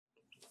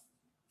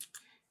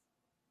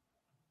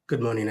Good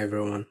morning,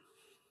 everyone.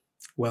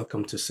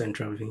 Welcome to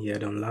Central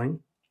Vineyard Online.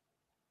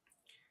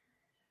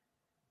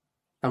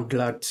 I'm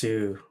glad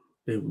to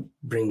be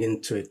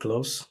bringing to a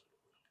close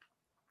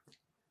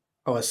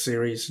our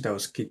series that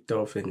was kicked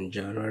off in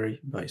January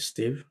by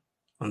Steve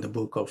on the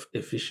book of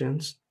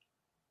Ephesians.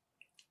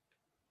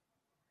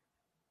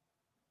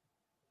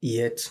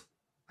 Yet,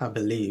 I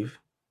believe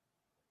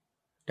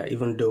that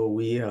even though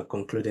we are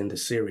concluding the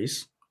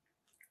series,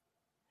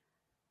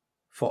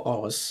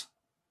 for us,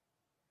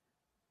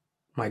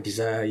 my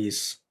desire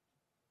is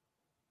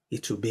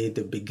it will be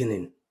the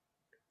beginning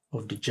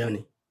of the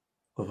journey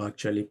of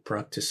actually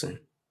practicing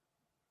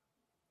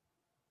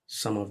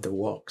some of the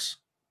works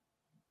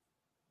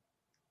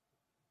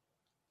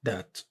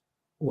that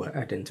were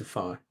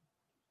identified.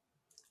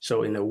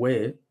 So in a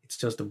way, it's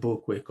just a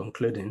book we're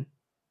concluding,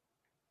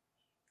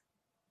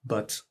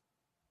 but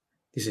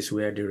this is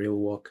where the real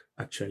work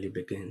actually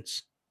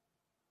begins.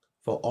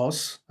 For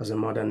us as a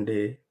modern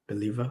day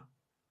believer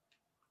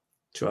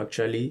to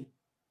actually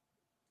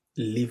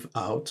live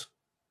out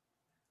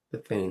the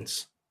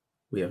things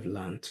we have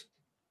learned.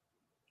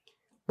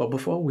 But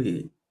before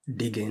we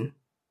dig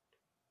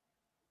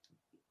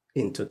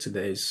into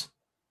today's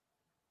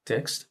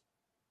text,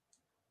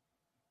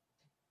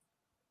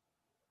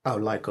 I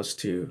would like us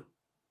to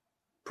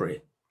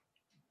pray.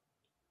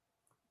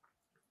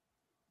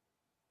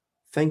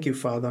 Thank you,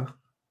 Father,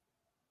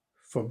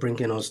 for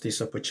bringing us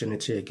this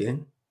opportunity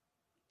again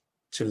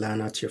to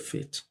learn at your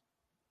feet.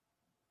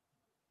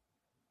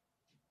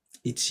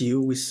 It's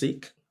you we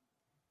seek.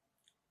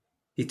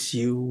 It's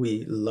you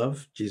we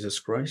love, Jesus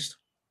Christ.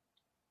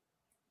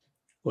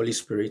 Holy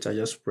Spirit, I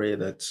just pray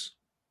that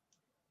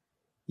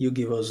you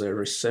give us a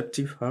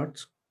receptive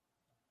heart,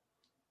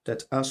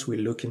 that as we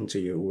look into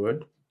your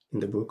word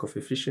in the book of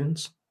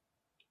Ephesians,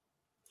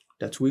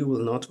 that we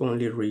will not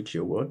only read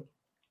your word,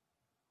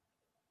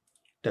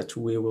 that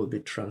we will be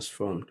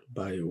transformed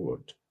by your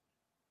word.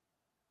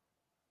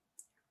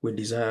 We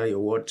desire your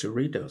word to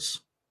read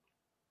us.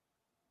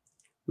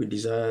 We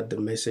desire the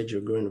message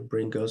you're going to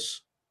bring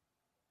us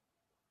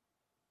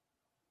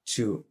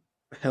to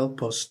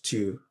help us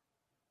to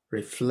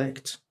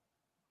reflect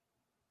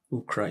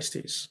who Christ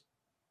is.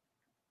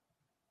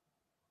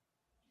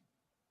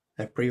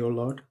 I pray, O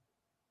Lord,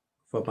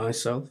 for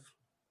myself,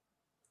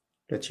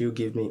 that you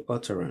give me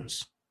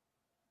utterance.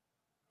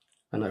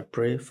 And I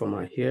pray for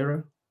my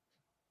hearer,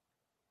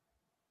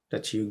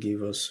 that you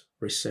give us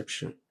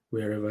reception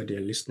wherever they're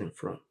listening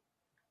from.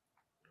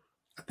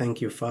 I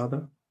thank you,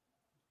 Father,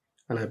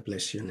 and I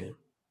bless your name.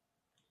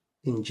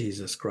 In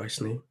Jesus Christ's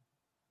name,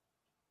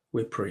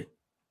 we pray.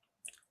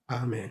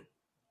 Amen.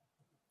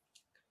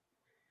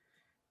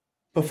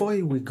 Before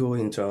we go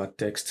into our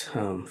text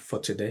for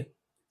today,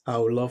 I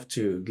would love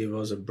to give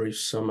us a brief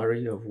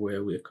summary of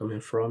where we're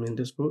coming from in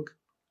this book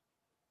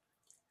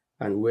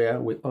and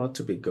where we ought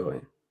to be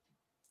going.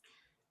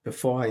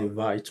 Before I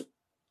invite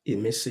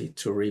Emisi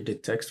to read the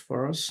text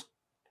for us,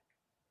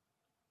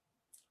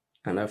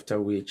 and after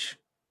which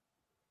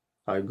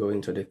I go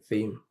into the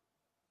theme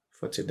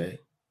for today.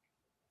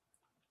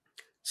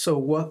 So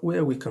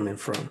where are we coming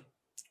from?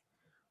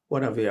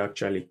 What have we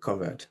actually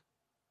covered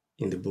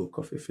in the book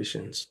of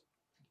Ephesians?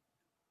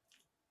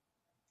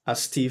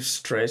 As Steve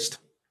stressed,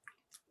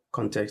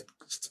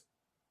 context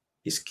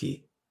is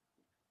key.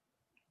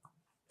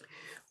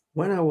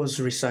 When I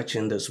was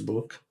researching this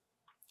book,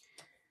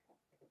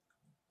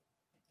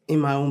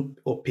 in my own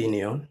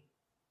opinion,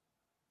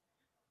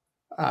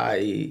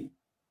 I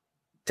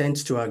tend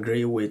to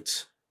agree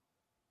with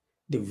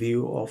the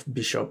view of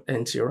Bishop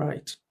N.T.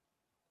 Wright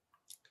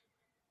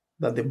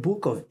that the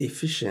book of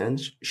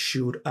Ephesians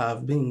should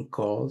have been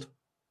called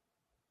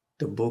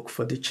the book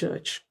for the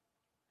church.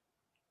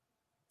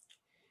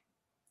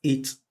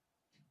 It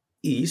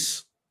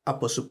is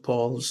Apostle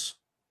Paul's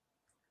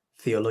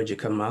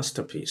theological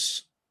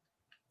masterpiece.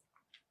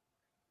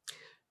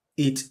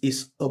 It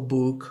is a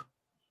book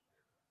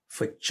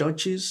for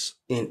churches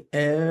in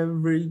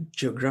every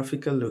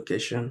geographical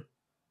location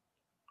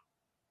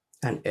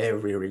and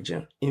every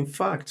region. In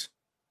fact,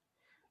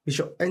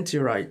 Bishop N.T.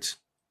 Wright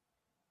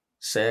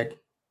said,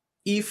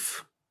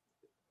 if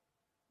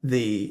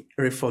the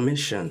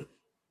Reformation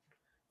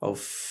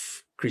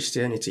of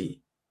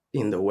Christianity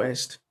in the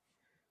West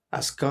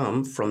has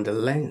come from the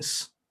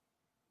lens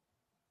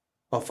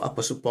of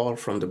Apostle Paul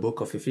from the book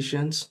of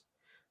Ephesians,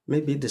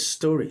 maybe the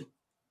story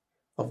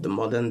of the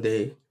modern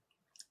day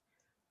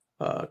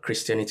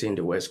Christianity in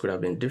the West could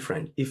have been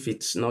different if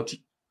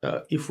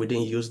if we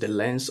didn't use the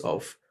lens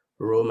of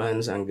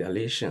Romans and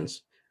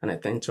Galatians. And I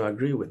tend to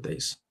agree with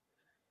this,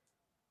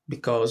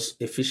 because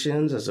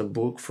Ephesians as a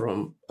book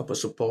from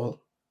Apostle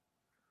Paul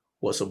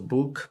was a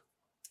book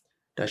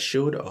that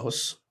showed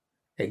us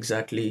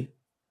exactly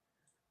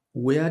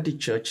where the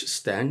church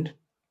stand,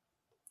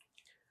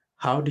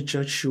 how the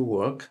church should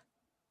work,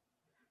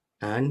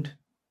 and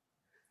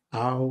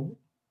how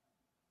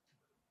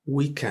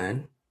we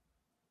can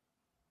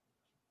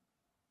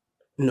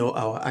know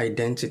our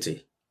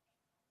identity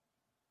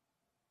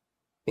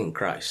in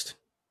Christ.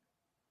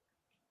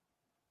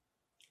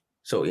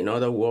 So in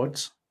other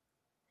words,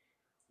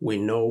 We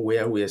know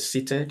where we are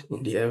seated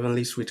in the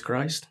heavenlies with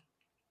Christ.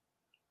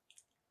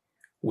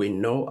 We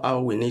know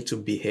how we need to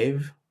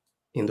behave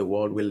in the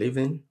world we live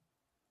in.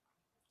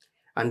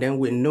 And then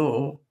we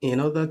know in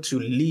order to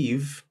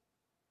live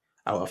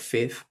our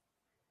faith,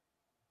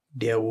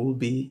 there will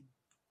be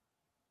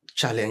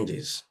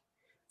challenges.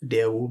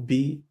 There will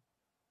be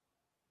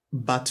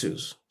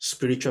battles,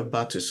 spiritual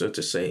battles, so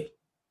to say.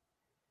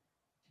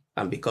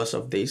 And because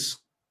of this,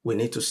 we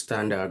need to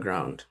stand our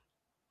ground.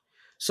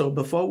 So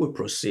before we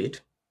proceed,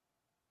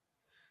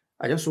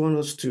 I just want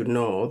us to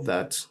know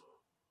that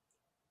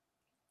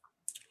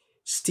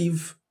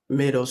Steve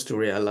made us to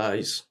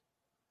realize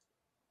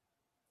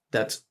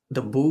that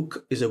the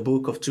book is a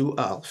book of two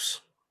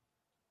halves.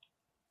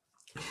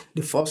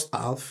 The first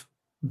half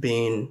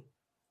being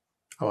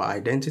our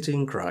identity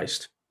in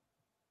Christ,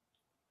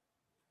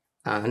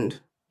 and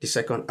the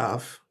second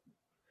half,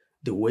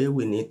 the way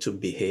we need to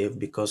behave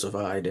because of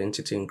our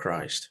identity in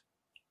Christ.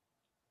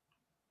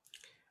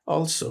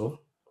 Also,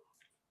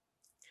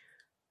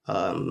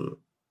 Tom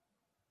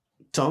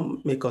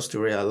made us to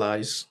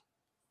realize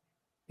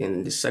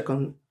in the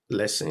second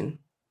lesson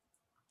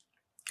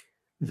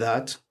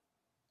that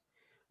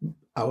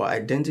our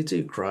identity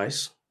in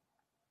Christ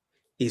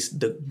is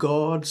the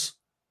God's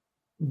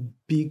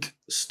big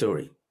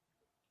story.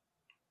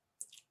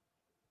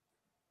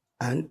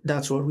 And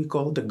that's what we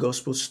call the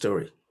gospel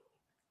story.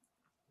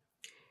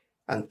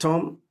 And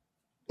Tom,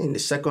 in the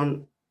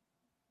second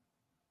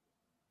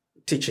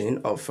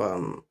teaching of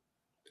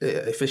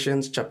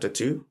Ephesians chapter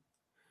 2,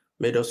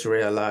 made us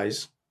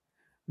realize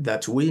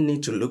that we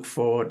need to look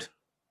forward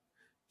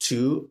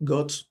to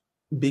God's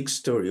big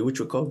story, which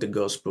we call the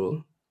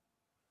gospel,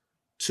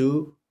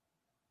 to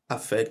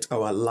affect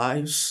our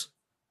lives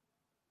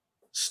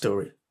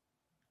story.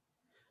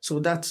 So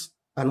that's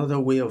another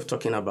way of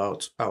talking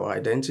about our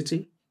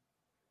identity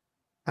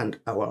and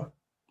our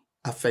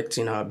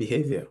affecting our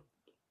behavior.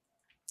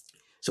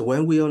 So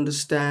when we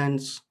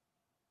understand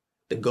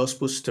the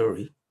gospel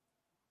story,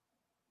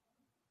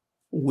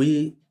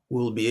 we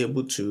will be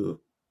able to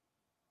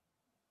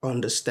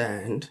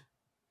understand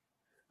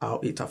how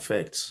it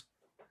affects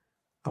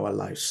our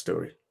life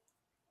story.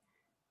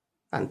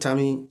 And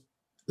Tammy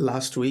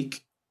last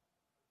week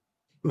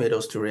made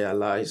us to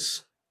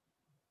realize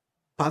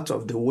part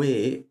of the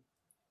way,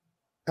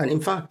 and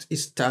in fact,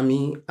 it's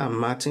Tammy and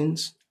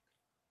Martins.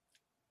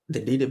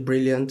 They did a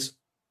brilliant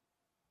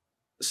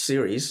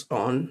series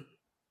on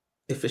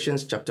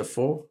Ephesians chapter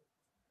 4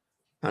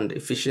 and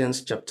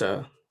Ephesians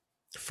chapter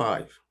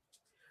 5,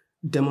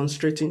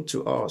 demonstrating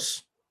to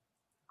us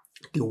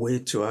the way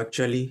to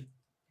actually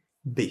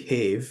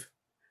behave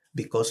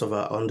because of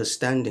our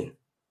understanding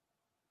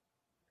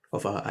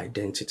of our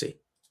identity.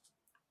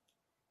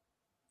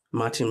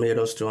 Martin made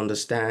us to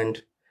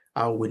understand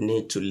how we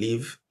need to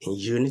live in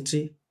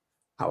unity,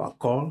 our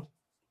call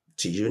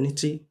to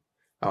unity,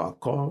 our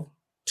call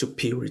to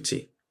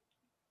purity,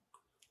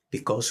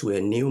 because we're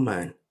a new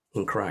man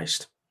in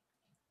Christ.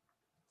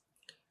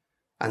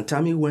 And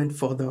Tammy went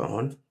further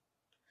on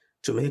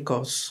to make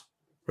us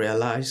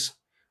realize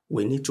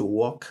we need to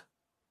walk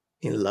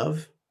in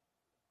love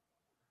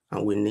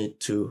and we need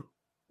to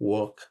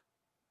walk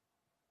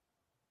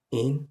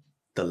in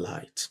the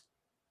light.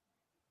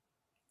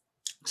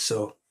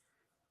 So,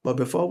 but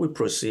before we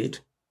proceed,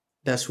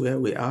 that's where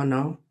we are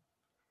now.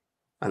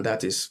 And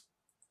that is,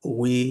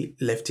 we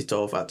left it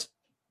off at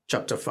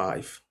chapter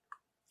 5.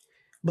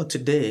 But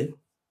today,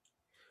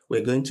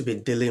 we're going to be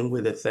dealing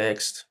with the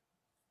text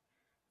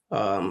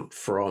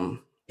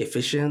from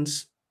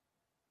Ephesians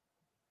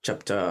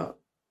chapter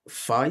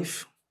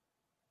 5,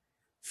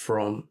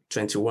 from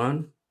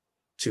 21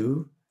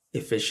 to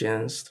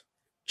Ephesians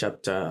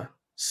chapter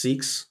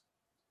 6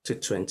 to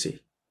 20.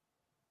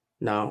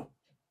 Now,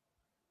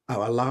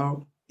 I'll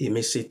allow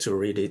Emisi to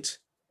read it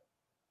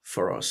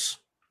for us.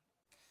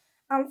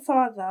 And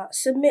further,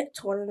 submit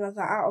to one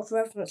another out of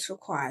reverence for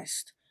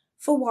Christ.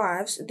 For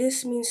wives,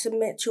 this means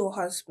submit to your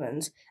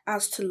husbands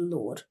as to the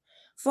Lord.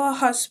 For a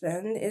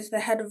husband is the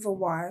head of a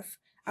wife,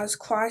 as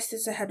Christ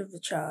is the head of the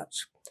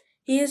church.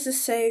 He is the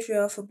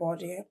Saviour of the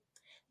body,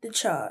 the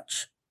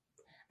church.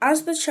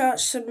 As the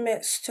church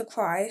submits to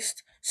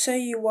Christ, so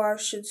you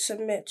wives should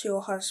submit to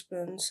your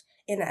husbands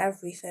in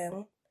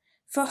everything.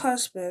 For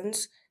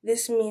husbands,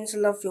 this means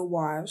love your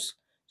wives,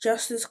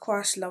 just as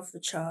Christ loved the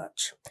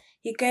church.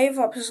 He gave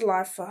up his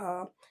life for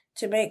her,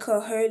 to make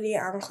her holy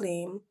and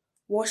clean,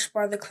 washed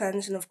by the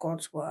cleansing of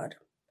God's word.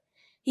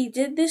 He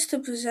did this to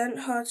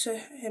present her to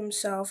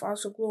himself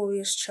as a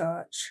glorious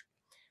church,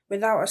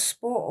 without a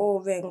spot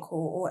or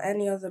wrinkle or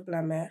any other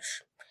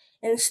blemish.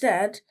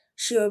 Instead,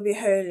 she will be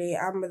holy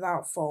and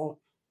without fault.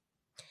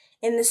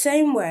 In the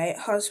same way,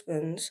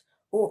 husbands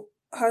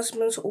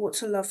ought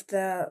to love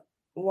their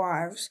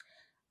wives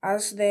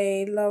as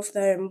they love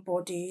their own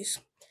bodies.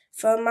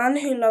 For a man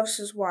who loves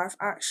his wife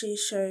actually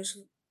shows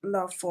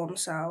love for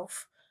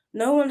himself.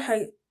 No one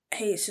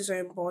hates his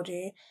own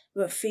body,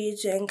 but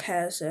feeds it and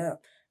cares it,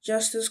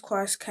 just as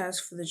Christ cares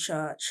for the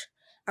church,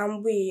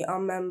 and we are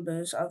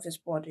members of his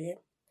body.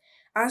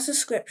 As the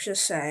scriptures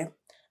say,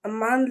 A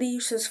man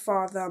leaves his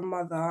father and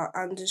mother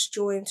and is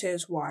joined to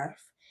his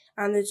wife,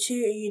 and the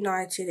two are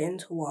united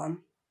into one.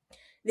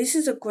 This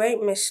is a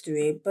great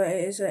mystery, but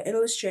it is an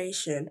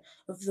illustration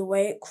of the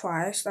way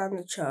Christ and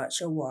the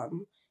church are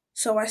one.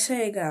 So I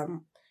say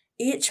again,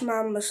 each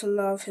man must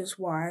love his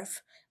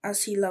wife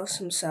as he loves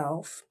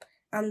himself,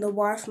 and the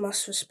wife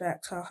must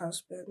respect her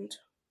husband.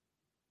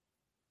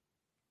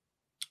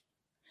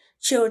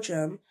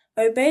 Children,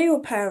 obey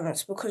your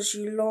parents because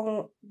you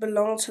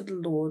belong to the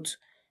Lord,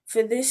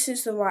 for this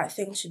is the right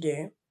thing to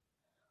do.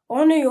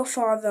 Honor your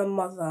father and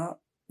mother.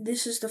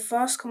 This is the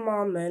first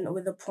commandment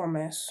with a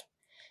promise.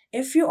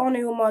 If you honor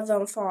your mother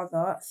and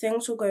father,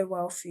 things will go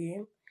well for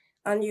you,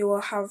 and you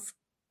will have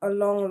a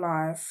long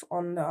life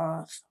on the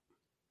earth.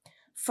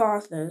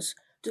 Fathers,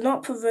 do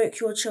not provoke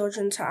your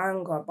children to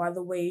anger by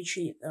the way you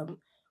treat them.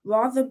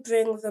 Rather,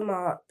 bring them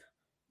up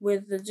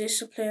with the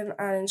discipline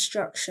and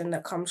instruction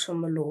that comes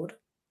from the Lord.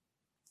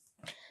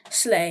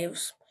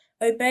 Slaves,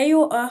 obey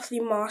your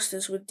earthly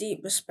masters with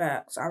deep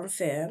respect and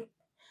fear.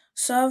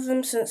 Serve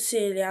them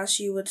sincerely as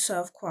you would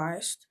serve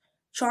Christ.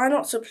 Try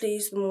not to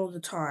please them all the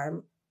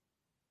time.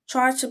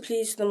 Try to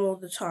please them all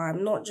the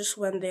time, not just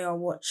when they are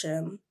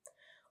watching.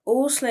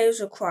 All slaves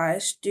of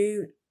Christ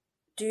do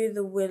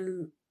the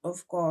will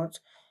of God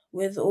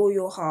with all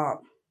your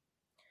heart.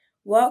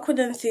 Work with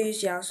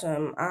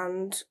enthusiasm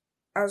and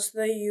as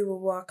though you were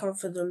working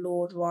for the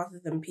Lord rather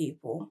than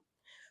people.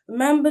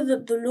 Remember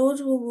that the Lord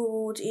will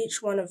reward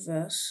each one of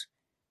us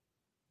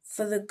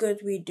for the good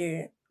we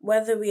do,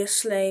 whether we are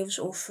slaves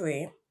or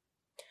free.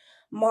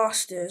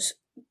 Masters,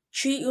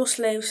 treat your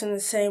slaves in the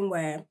same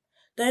way.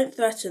 Don't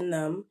threaten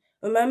them.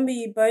 Remember,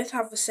 you both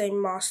have the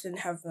same master in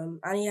heaven,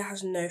 and he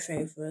has no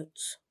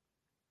favourites.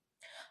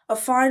 A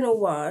final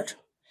word.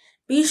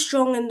 Be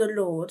strong in the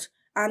Lord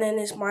and in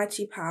his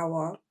mighty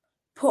power.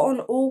 Put on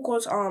all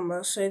God's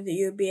armour so that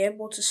you'll be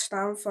able to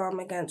stand firm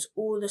against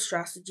all the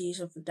strategies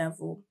of the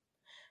devil.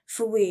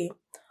 For we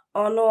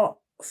are not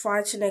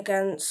fighting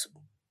against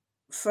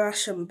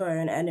flesh and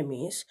bone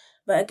enemies,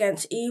 but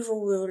against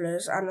evil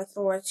rulers and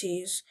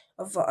authorities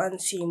of the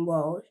unseen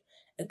world,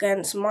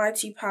 against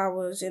mighty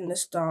powers in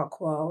this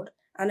dark world,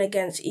 and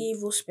against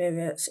evil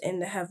spirits in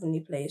the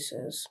heavenly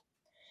places.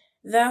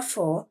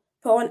 Therefore,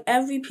 put on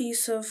every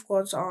piece of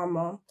God's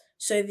armour,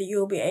 so that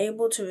you'll be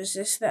able to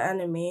resist the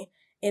enemy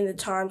in the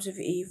times of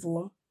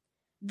evil.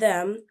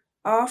 Then,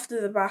 after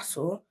the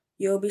battle,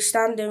 you'll be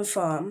standing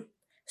firm.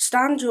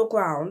 Stand your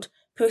ground,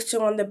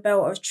 putting on the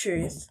belt of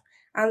truth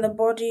and the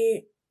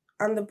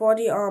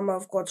body armor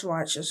of God's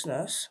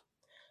righteousness.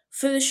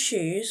 For the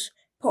shoes,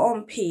 put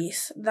on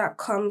peace that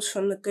comes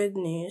from the good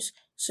news,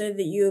 so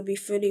that you will be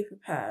fully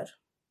prepared.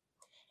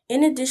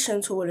 In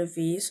addition to all of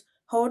these,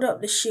 hold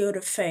up the shield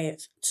of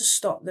faith to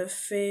stop the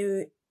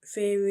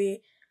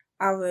fiery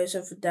arrows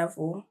of the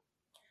devil.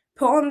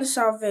 Put on the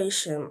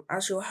salvation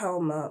as your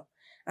helmet,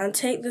 and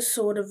take the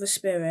sword of the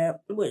Spirit,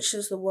 which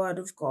is the word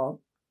of God.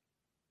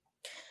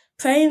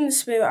 Pray in the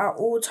Spirit at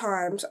all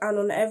times and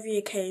on every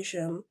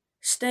occasion.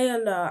 Stay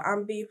alert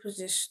and be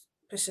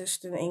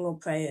persistent in your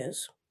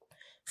prayers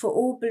for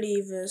all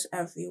believers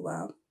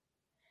everywhere.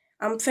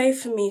 And pray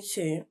for me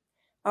too.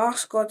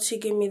 Ask God to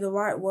give me the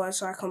right words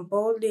so I can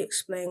boldly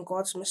explain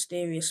God's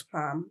mysterious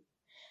plan,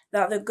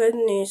 that the good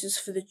news is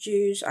for the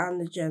Jews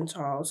and the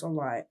Gentiles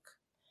alike.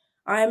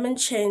 I am in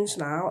chains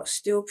now,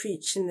 still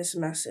preaching this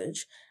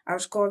message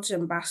as God's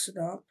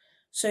ambassador,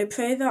 so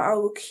pray that I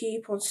will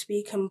keep on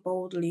speaking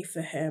boldly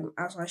for him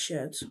as I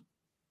should.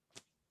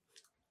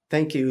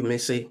 Thank you,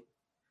 Missy,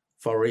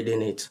 for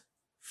reading it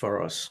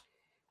for us.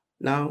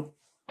 Now,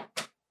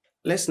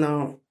 let's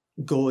now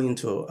go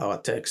into our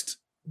text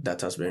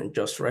that has been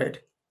just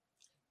read.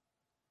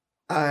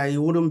 I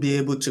wouldn't be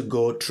able to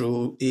go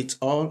through it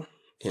all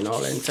in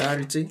all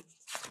entirety.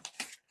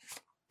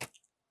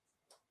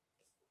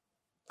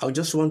 I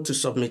just want to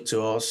submit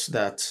to us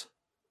that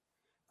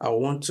I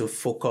want to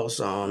focus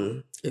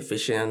on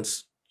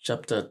Ephesians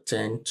chapter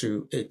 10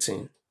 to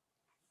 18,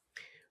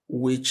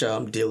 which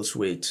deals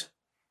with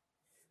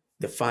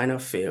the final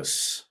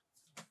phase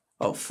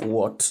of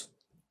what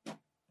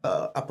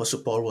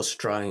Apostle Paul was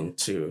trying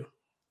to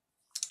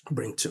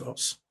bring to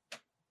us.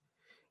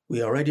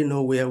 We already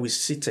know where we're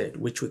seated,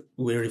 which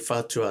we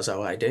refer to as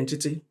our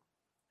identity.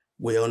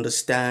 We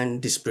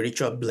understand the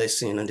spiritual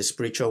blessing and the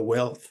spiritual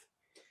wealth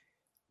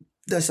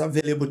that's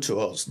available to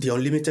us, the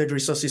unlimited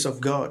resources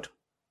of God.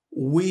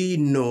 We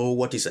know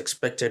what is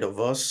expected of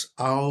us,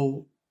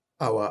 how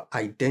our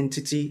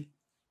identity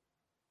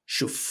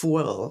should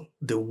fuel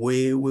the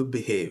way we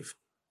behave.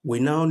 We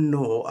now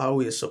know how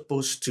we're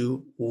supposed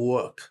to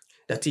work,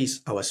 that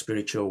is our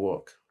spiritual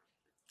work.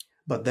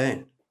 But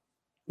then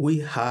we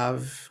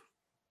have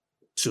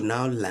to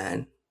now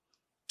learn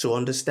to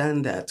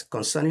understand that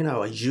concerning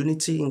our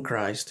unity in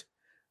Christ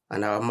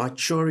and our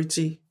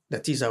maturity,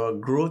 that is our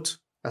growth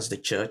as the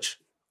church,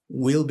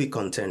 will be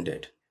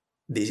contended.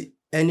 The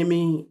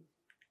enemy,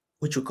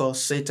 which we call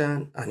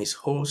Satan and his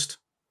host,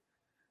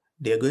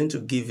 they're going to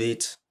give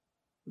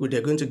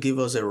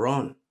us a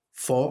run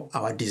for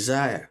our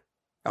desire,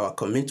 our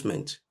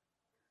commitment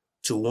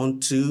to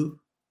want to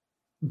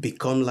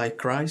become like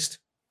Christ,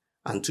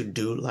 and to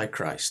do like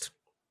Christ.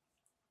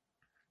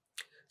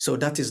 So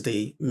that is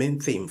the main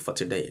theme for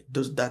today.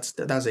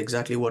 That's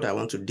exactly what I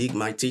want to dig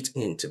my teeth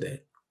in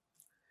today.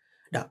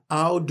 That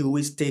how do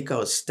we take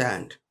our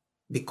stand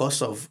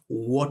because of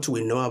what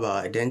we know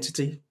about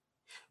identity,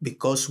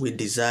 because we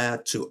desire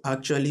to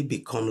actually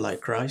become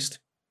like Christ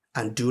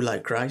and do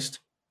like Christ?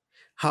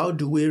 How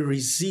do we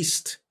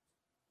resist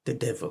the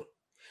devil?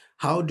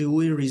 How do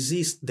we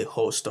resist the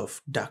host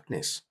of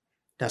darkness?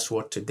 That's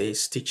what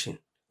today's teaching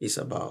is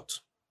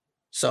about.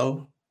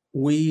 So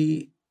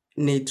we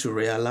need to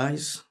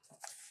realize,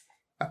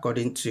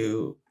 according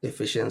to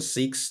Ephesians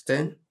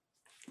 6:10,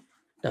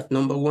 that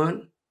number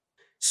one,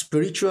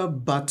 spiritual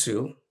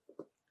battle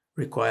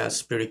requires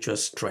spiritual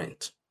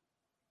strength.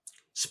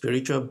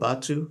 Spiritual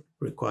battle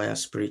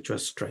requires spiritual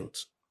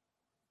strength.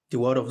 The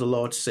word of the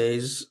Lord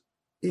says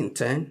in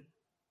 10,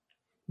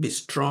 be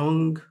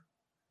strong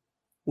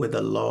with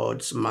the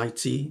Lord's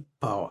mighty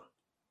power.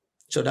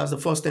 So that's the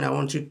first thing I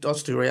want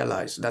us to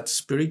realize, that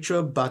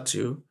spiritual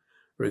battle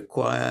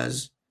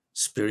requires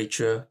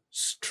spiritual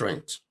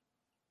strength,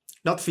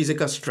 not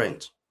physical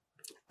strength.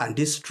 And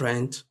this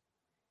strength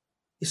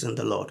is in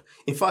the Lord.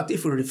 In fact,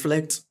 if we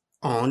reflect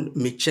on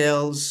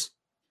Michelle's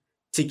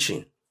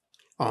teaching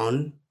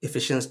on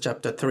Ephesians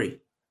chapter 3,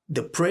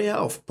 the prayer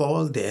of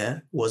Paul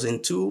there was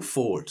in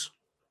twofold: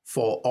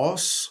 for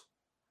us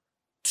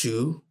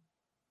to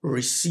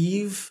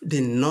receive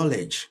the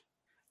knowledge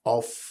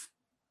of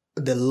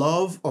the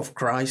love of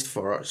Christ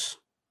for us.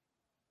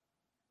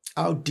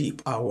 How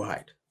deep, how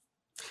wide.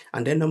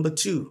 And then number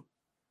two,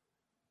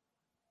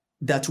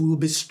 that we will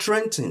be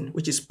strengthened,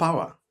 which is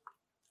power.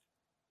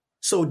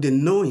 So the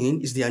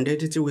knowing is the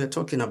identity we are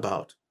talking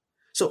about.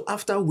 So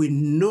after we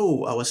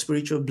know our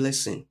spiritual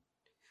blessing,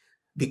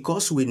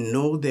 because we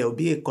know there will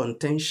be a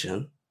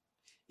contention,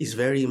 it's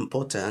very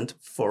important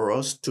for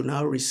us to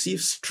now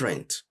receive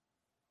strength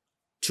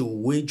to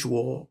wage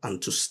war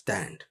and to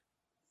stand.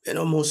 You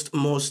know, most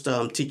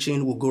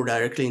teaching will go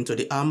directly into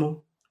the armor,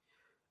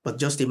 but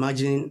just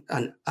imagine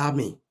an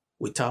army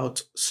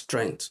without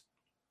strength.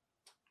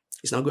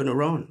 It's not going to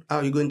run. How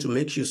are you going to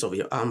make use of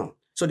your armor?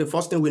 So the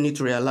first thing we need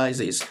to realize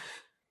is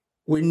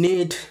we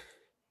need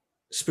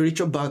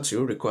spiritual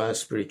battle requires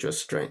spiritual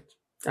strength,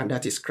 and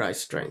that is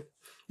Christ's strength.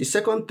 The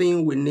second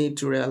thing we need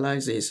to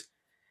realize is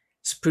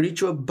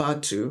spiritual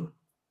battle,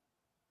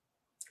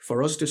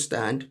 for us to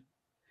stand,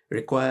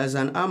 requires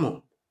an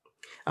armor.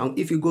 And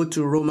if you go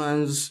to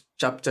Romans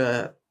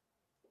chapter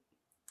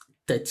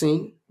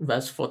 13,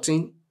 verse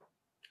 14,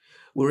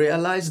 we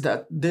realize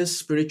that this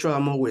spiritual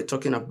armor we're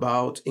talking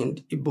about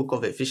in the book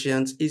of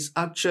Ephesians is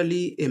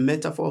actually a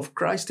metaphor of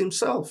Christ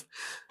himself.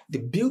 The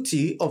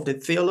beauty of the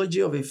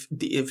theology of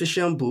the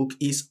Ephesian book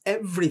is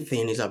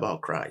everything is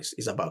about Christ.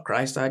 It's about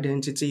Christ's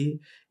identity.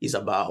 It's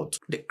about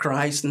the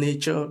Christ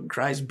nature,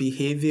 Christ's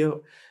behavior.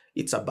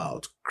 It's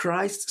about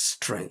Christ's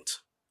strength.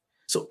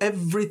 So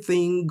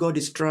everything God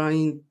is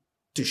trying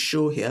to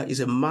show here is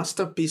a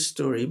masterpiece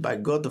story by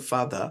God the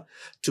Father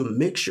to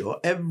make sure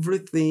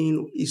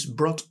everything is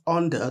brought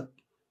under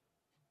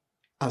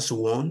as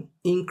one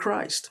in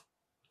Christ.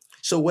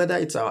 So whether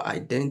it's our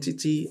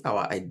identity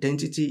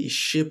is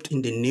shaped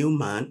in the new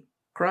man,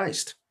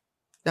 Christ.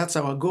 That's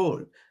our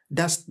goal.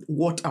 That's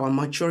what our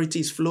maturity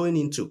is flowing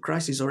into.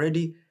 Christ is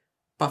already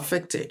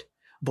perfected,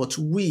 but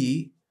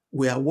we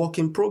are work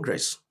in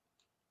progress.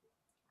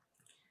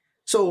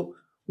 So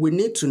we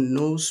need to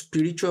know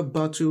spiritual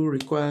battle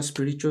requires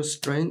spiritual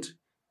strength,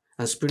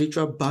 and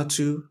spiritual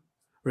battle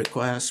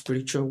requires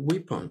spiritual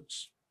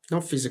weapons,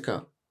 not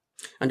physical.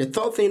 And the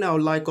third thing I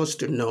would like us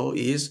to know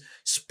is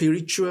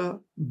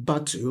spiritual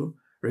battle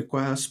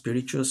requires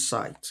spiritual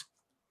sight.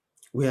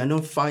 We are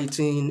not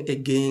fighting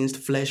against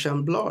flesh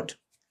and blood.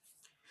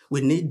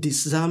 We need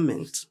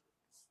discernment.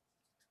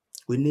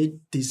 We need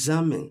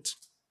discernment.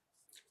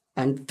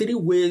 And three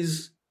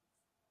ways,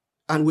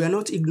 and we are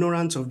not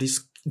ignorant of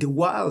this, the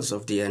wiles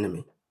of the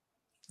enemy.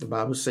 The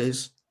Bible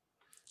says,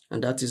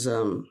 and that is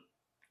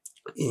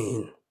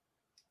in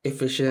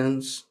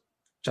Ephesians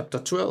chapter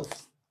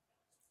 12,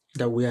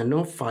 that we are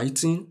not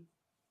fighting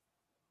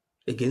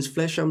against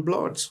flesh and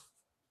blood.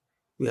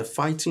 We are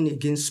fighting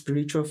against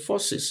spiritual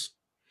forces.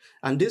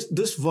 And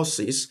these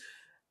forces,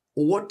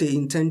 what they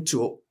intend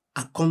to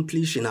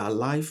accomplish in our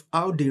life,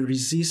 how they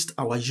resist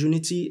our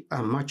unity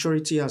and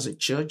maturity as a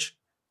church,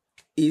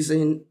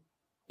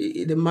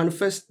 they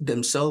manifest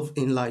themselves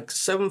in like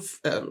seven,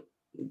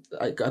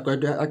 I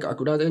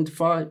could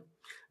identify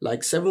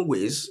like 7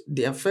 ways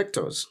they affect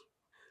us.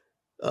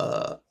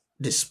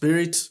 The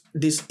spirits,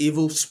 these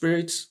evil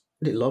spirits,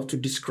 they love to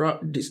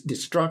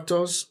distract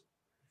us.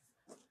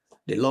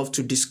 They love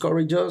to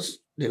discourage us.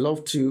 They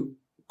love to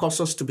cause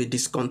us to be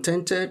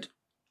discontented.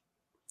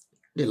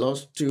 They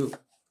love to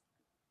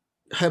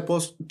help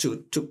us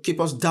to keep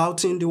us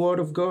doubting the word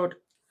of God.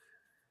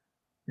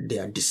 They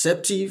are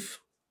deceptive.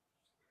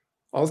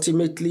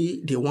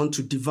 Ultimately, they want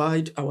to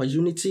divide our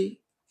unity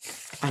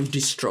and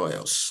destroy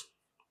us.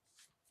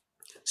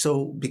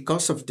 So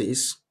because of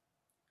this,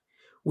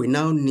 we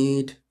now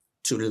need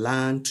to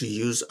learn to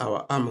use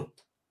our armor.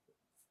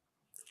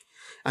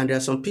 And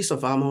there's some piece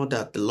of armor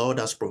that the Lord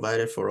has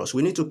provided for us.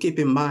 We need to keep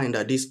in mind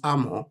that this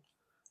armor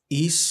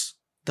is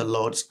the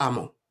Lord's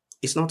armor.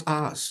 It's not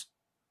ours,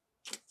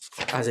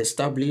 as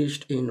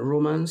established in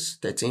Romans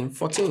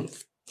 13:14.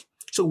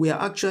 So we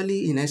are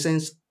actually, in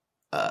essence,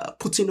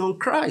 putting on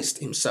Christ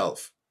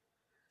himself.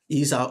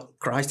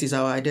 Christ is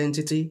our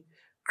identity.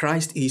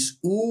 Christ is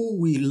who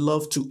we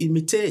love to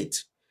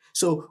imitate.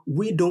 So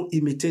we don't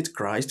imitate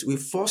Christ. We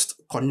first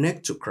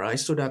connect to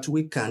Christ so that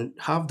we can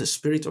have the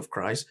Spirit of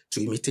Christ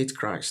to imitate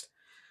Christ.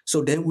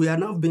 So then we are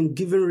now being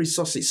given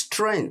resources,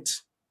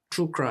 strength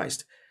through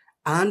Christ,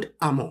 and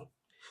armor.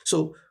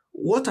 So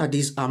what are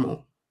these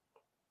armor?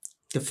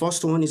 The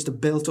first one is the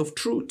belt of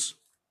truth,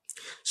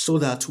 so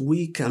that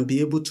we can be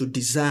able to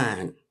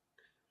discern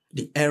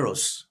the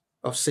errors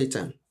of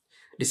Satan.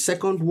 The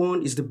second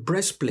one is the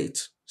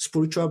breastplate,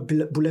 spiritual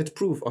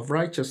bulletproof of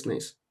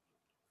righteousness.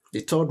 The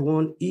third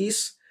one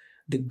is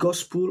the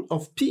gospel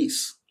of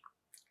peace.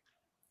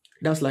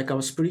 That's like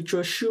our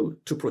spiritual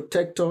shield to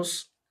protect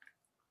us,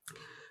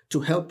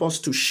 to help us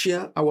to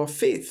share our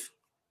faith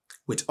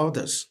with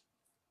others.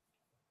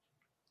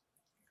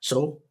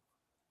 So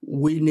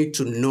we need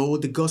to know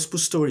the gospel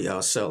story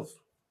ourselves.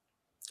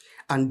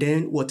 And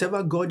then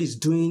whatever God is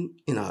doing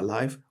in our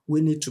life,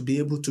 we need to be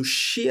able to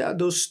share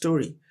those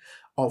stories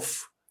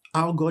of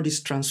how God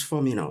is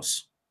transforming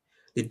us.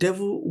 The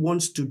devil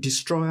wants to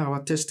destroy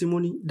our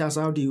testimony. That's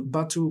how the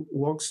battle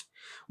works.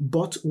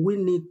 But we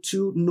need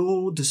to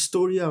know the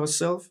story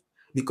ourselves,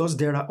 because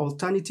there are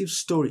alternative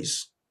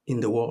stories in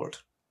the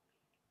world.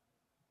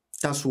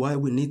 That's why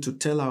we need to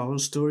tell our own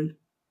story,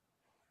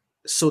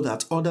 so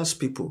that others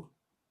people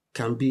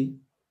can be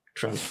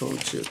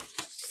transformed too.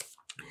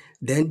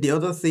 Then the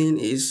other thing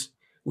is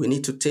we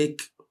need to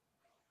take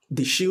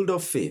the shield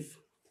of faith,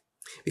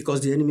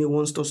 because the enemy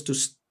wants us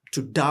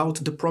to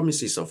doubt the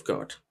promises of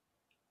God.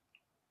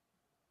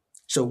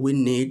 So we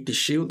need the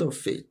shield of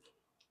faith.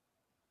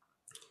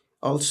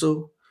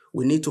 Also,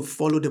 we need to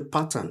follow the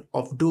pattern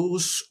of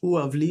those who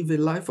have lived a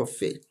life of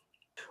faith.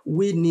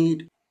 We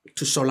need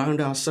to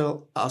surround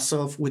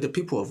ourselves with the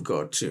people of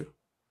God too.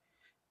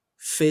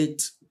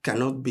 Faith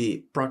cannot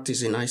be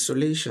practiced in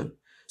isolation.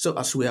 So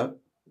as we are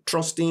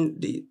trusting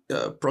the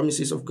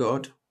promises of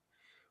God,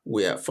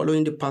 we are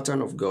following the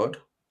pattern of God,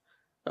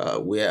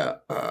 we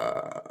are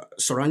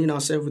surrounding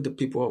ourselves with the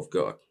people of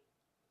God,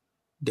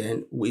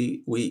 then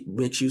we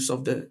make use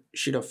of the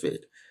shield of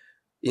faith.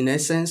 In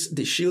essence,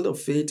 the shield of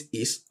faith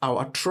is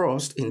our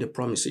trust in the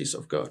promises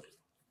of God.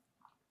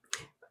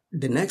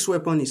 The next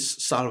weapon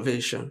is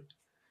salvation.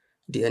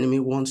 The enemy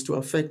wants to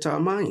affect our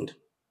mind.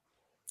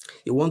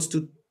 He wants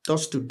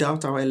us to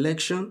doubt our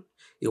election.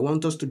 He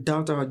wants us to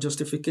doubt our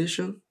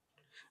justification,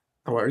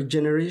 our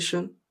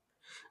regeneration,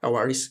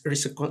 our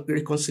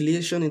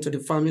reconciliation into the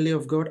family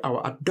of God,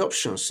 our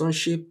adoption,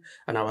 sonship,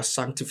 and our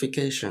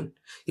sanctification.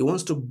 He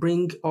wants to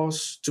bring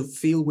us to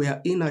feel we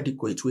are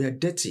inadequate, we are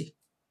dirty.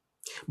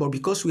 But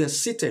because we are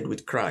seated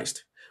with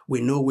Christ,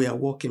 we know we are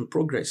work in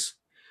progress.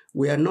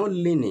 We are not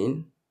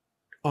leaning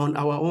on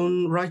our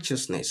own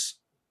righteousness.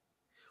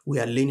 We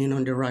are leaning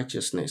on the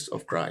righteousness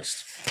of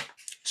Christ.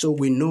 So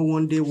we know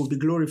one day we'll be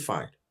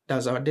glorified.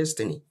 That's our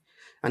destiny.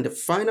 And the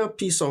final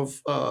piece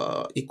of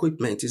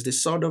equipment is the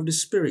sword of the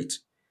Spirit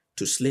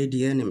to slay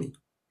the enemy.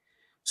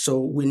 So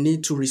we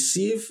need to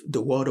receive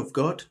the word of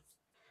God.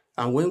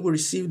 And when we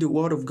receive the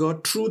word of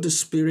God through the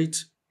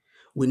Spirit,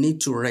 we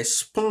need to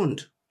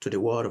respond to the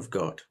word of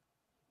God.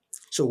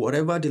 So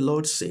whatever the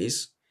Lord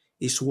says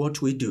is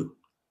what we do.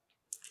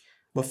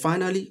 But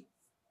finally,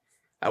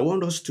 I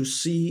want us to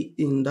see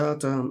in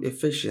that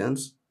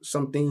Ephesians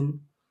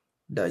something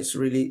that is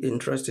really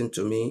interesting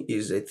to me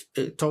is a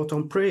thought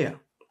on prayer.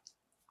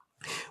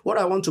 What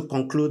I want to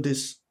conclude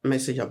this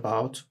message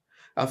about,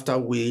 after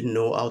we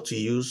know how to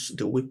use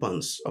the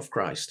weapons of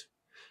Christ,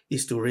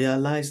 is to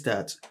realize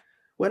that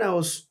when I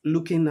was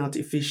looking at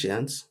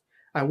Ephesians,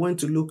 I went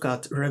to look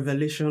at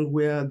Revelation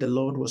where the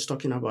Lord was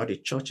talking about the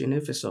church in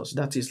Ephesus.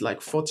 That is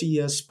like 40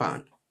 years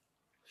span.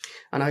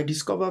 And I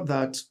discovered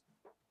that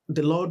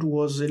the Lord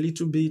was a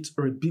little bit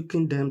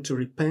rebuking them to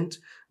repent,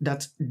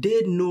 that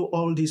they know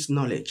all this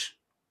knowledge.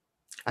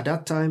 At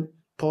that time,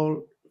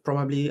 Paul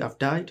probably have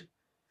died.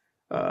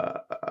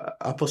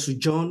 Apostle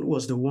John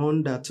was the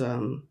one that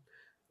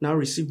now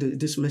received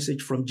this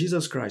message from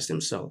Jesus Christ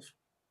himself.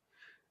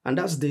 And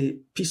that's the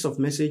piece of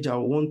message I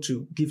want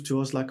to give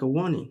to us like a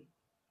warning.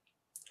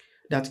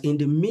 That in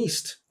the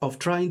midst of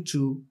trying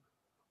to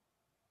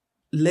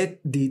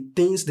let the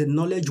things, the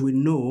knowledge we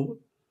know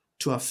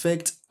to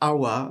affect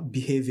our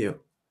behavior,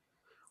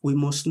 we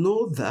must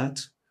know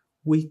that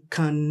we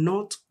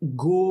cannot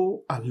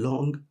go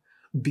along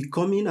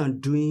becoming and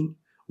doing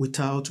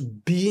without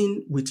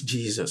being with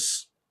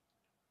Jesus.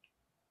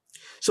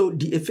 So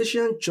the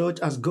Ephesian church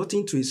has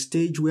gotten to a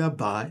stage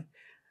whereby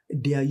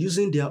they are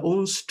using their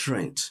own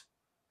strength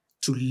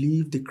to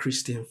live the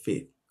Christian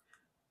faith.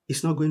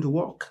 It's not going to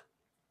work.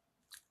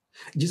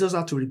 Jesus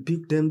had to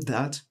rebuke them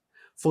that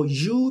for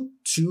you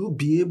to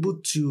be able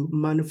to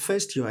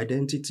manifest your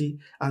identity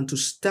and to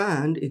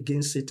stand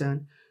against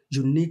Satan,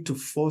 you need to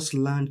first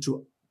learn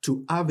to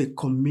to have a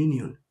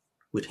communion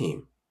with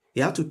him.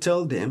 He had to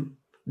tell them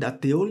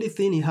that the only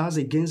thing he has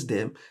against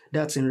them,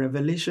 that's in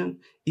Revelation,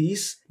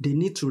 is they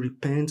need to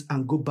repent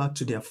and go back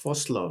to their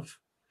first love.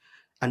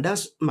 And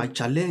that's my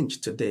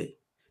challenge today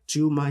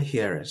to my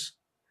hearers,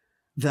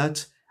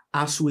 that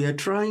as we are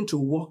trying to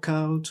work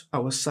out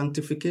our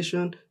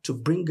sanctification to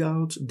bring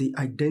out the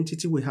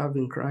identity we have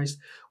in Christ,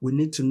 we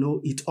need to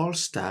know it all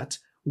starts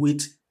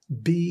with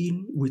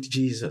being with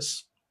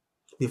Jesus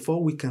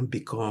before we can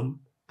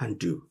become and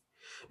do.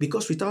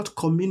 Because without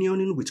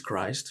communioning with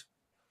Christ,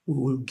 we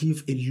will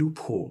give a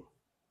loophole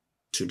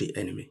to the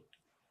enemy.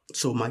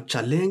 So my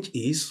challenge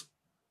is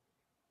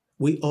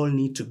we all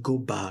need to go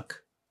back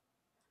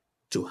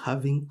to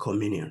having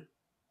communion.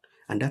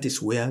 And that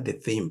is where the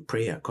theme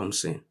prayer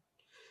comes in.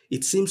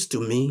 It seems to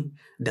me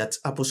that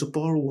Apostle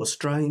Paul was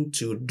trying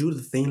to do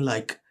the thing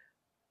like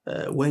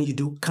when you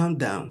do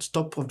countdown,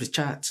 top of the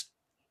chart,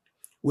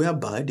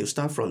 whereby they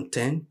start from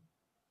 10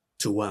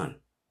 to 1,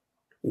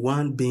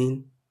 1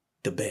 being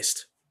the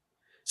best.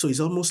 So it's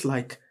almost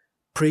like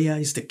prayer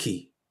is the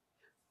key.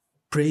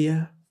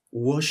 Prayer,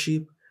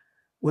 worship.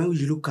 When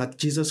you look at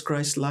Jesus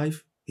Christ's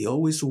life, he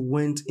always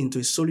went into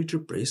a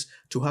solitary place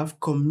to have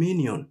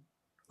communion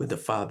with the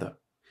Father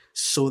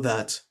so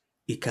that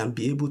he can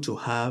be able to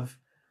have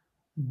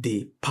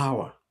the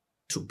power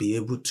to be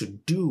able to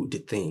do the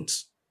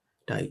things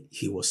that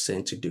he was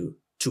sent to do,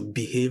 to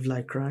behave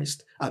like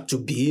Christ, to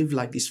behave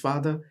like his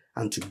Father,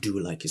 and to do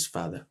like his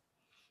Father.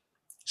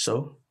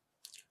 So,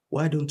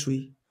 why don't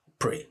we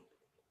pray?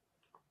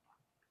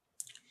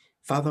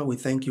 Father, we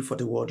thank you for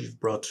the word you've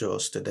brought to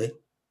us today.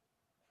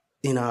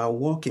 In our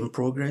work in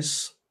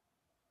progress,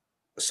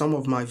 some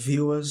of my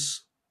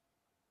viewers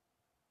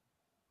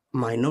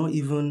might not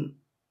even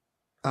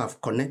have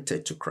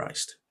connected to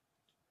Christ.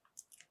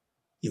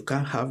 You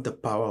can't have the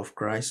power of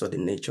Christ or the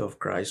nature of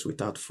Christ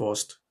without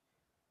first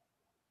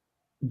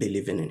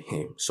believing in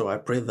him. So I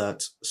pray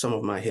that some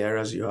of my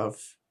hearers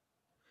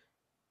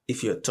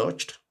if you're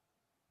touched,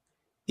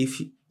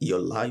 if your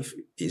life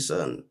is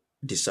in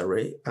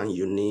disarray and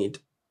you need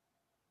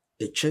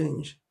a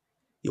change,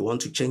 you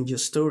want to change your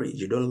story,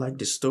 you don't like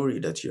the story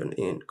that you're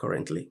in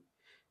currently,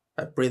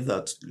 I pray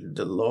that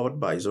the Lord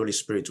by his Holy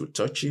Spirit will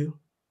touch you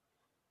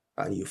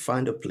and you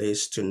find a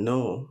place to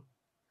know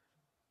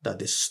that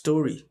the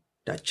story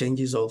that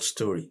changes all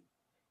story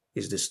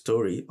is the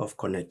story of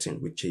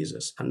connecting with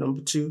Jesus. And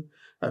number 2,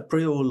 I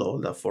pray, oh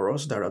Lord, that for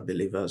us that are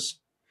believers,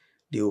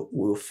 they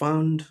will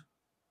find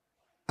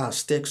our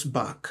steps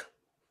back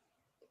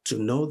to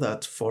know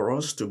that for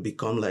us to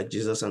become like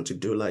Jesus and to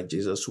do like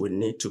Jesus, we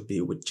need to be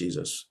with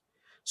Jesus.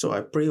 So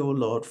I pray, oh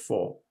Lord,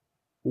 for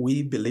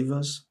we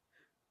believers,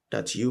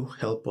 that you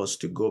help us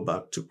to go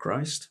back to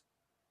Christ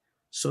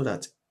so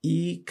that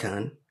he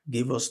can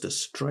give us the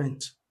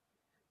strength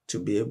to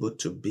be able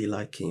to be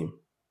like him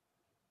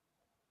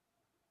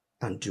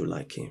and do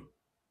like him.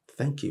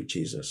 Thank you,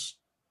 Jesus.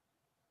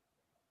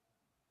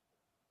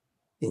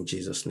 In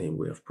Jesus' name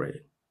we have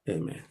prayed.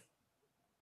 Amen.